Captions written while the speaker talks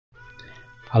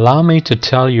Allow me to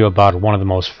tell you about one of the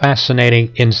most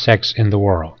fascinating insects in the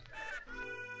world,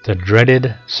 the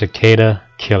dreaded cicada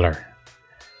killer.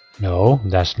 No,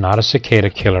 that's not a cicada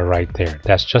killer right there.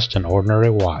 That's just an ordinary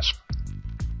wasp.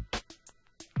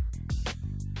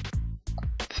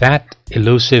 That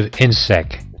elusive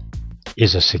insect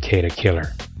is a cicada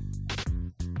killer.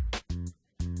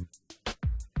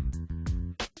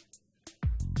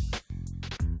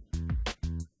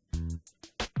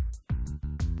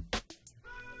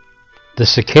 The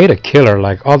cicada killer,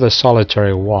 like other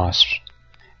solitary wasps,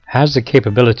 has the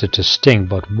capability to sting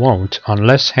but won't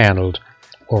unless handled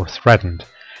or threatened.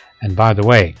 And by the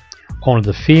way, only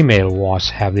the female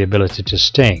wasps have the ability to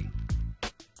sting.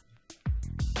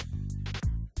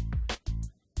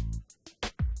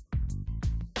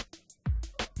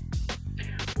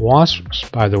 Wasps,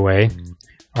 by the way,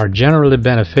 are generally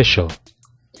beneficial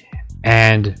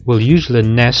and will usually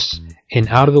nest in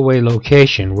out-of-the-way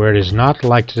location where it is not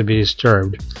likely to be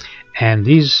disturbed, and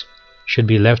these should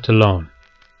be left alone.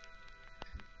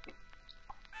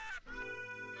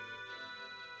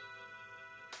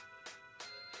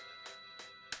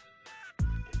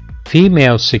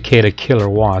 Female cicada killer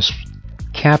wasps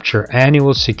capture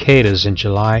annual cicadas in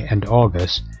July and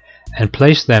August and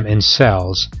place them in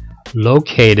cells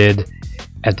located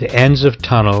at the ends of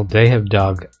tunnels they have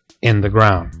dug in the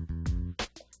ground.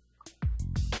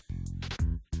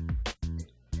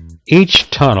 Each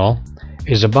tunnel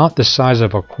is about the size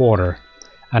of a quarter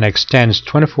and extends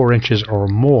 24 inches or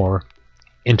more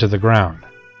into the ground.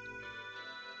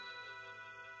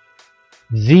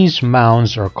 These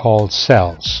mounds are called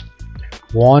cells.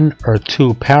 1 or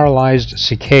 2 paralyzed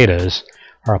cicadas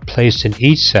are placed in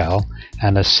each cell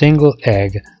and a single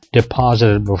egg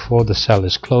deposited before the cell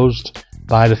is closed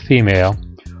by the female,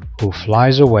 who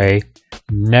flies away,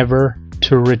 never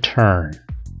to return.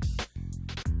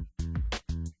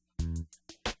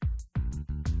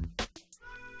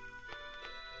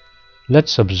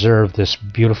 Let's observe this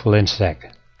beautiful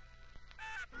insect,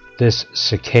 this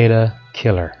cicada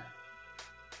killer.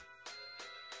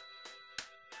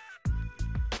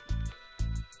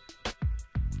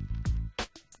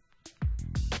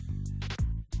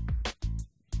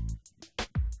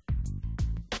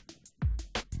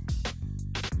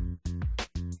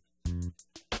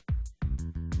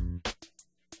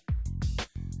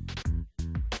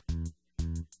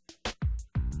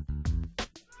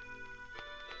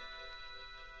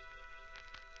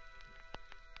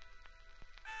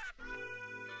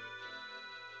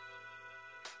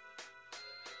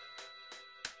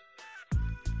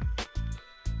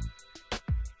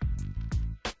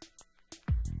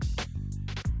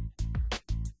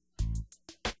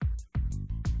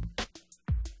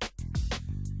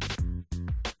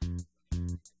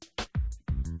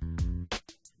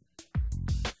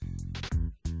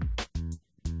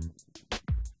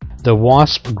 The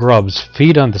wasp grubs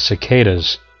feed on the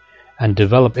cicadas and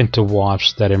develop into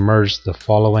wasps that emerge the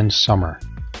following summer.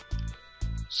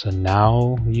 So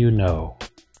now you know.